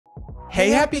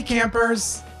Hey, happy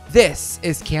campers! This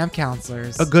is Camp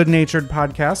Counselors. A good-natured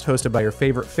podcast hosted by your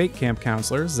favorite fake camp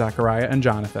counselors, Zachariah and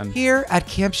Jonathan. Here at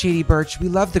Camp Shady Birch, we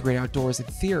love the great outdoors in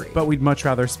theory, But we'd much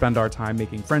rather spend our time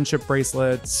making friendship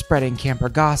bracelets, spreading camper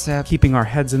gossip, keeping our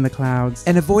heads in the clouds,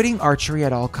 and avoiding archery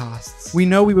at all costs. We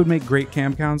know we would make great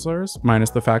camp counselors, minus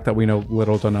the fact that we know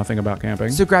little to nothing about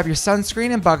camping. So grab your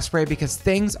sunscreen and bug spray because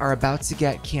things are about to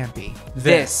get campy.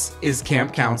 This is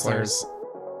Camp Counselors.